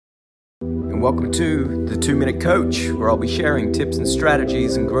And welcome to the 2-Minute Coach, where I'll be sharing tips and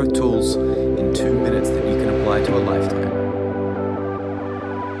strategies and growth tools in 2 minutes that you can apply to a lifetime.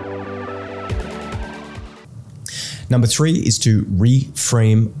 Number 3 is to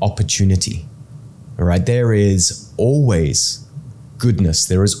reframe opportunity. All right, there is always goodness,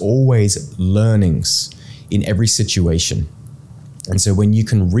 there is always learnings in every situation. And so when you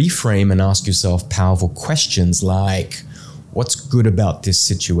can reframe and ask yourself powerful questions like, what's good about this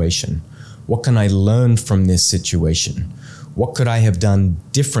situation? What can I learn from this situation? What could I have done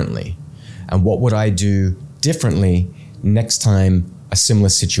differently? And what would I do differently next time a similar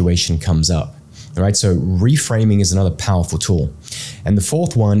situation comes up? All right, so reframing is another powerful tool. And the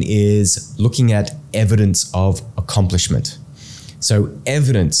fourth one is looking at evidence of accomplishment. So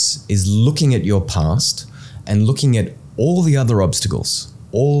evidence is looking at your past and looking at all the other obstacles,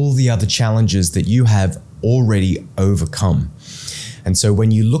 all the other challenges that you have already overcome. And so when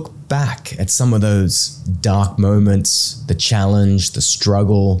you look back at some of those dark moments, the challenge, the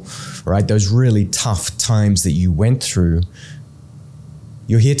struggle, right, those really tough times that you went through,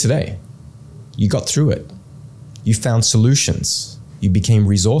 you're here today. You got through it. You found solutions. You became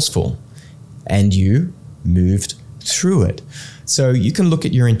resourceful and you moved through it. So you can look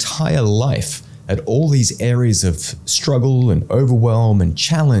at your entire life at all these areas of struggle and overwhelm and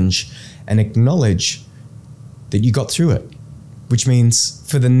challenge and acknowledge that you got through it, which means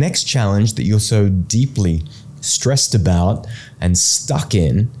for the next challenge that you're so deeply stressed about and stuck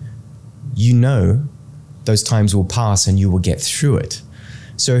in, you know those times will pass and you will get through it.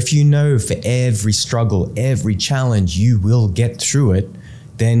 So if you know for every struggle, every challenge, you will get through it,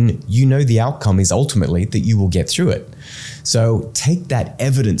 then you know the outcome is ultimately that you will get through it. So take that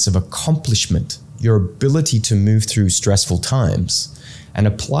evidence of accomplishment, your ability to move through stressful times, and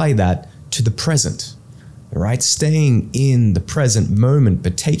apply that to the present, right? Staying in the present moment,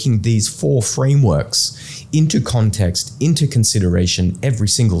 but taking these 4 frameworks into context, into consideration every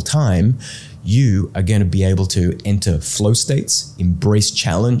single time, you are going to be able to enter flow states, embrace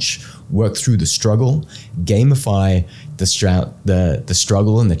challenge, work through the struggle, gamify the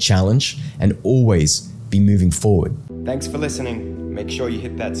struggle and the challenge, and always be moving forward. Thanks for listening. Make sure you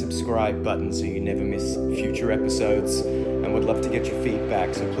hit that subscribe button so you never miss future episodes. And would love to get your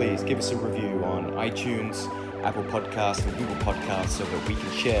feedback, so please give us a review on iTunes, Apple Podcasts, and Google Podcasts so that we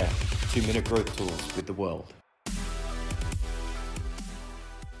can share 2-minute growth tools with the world.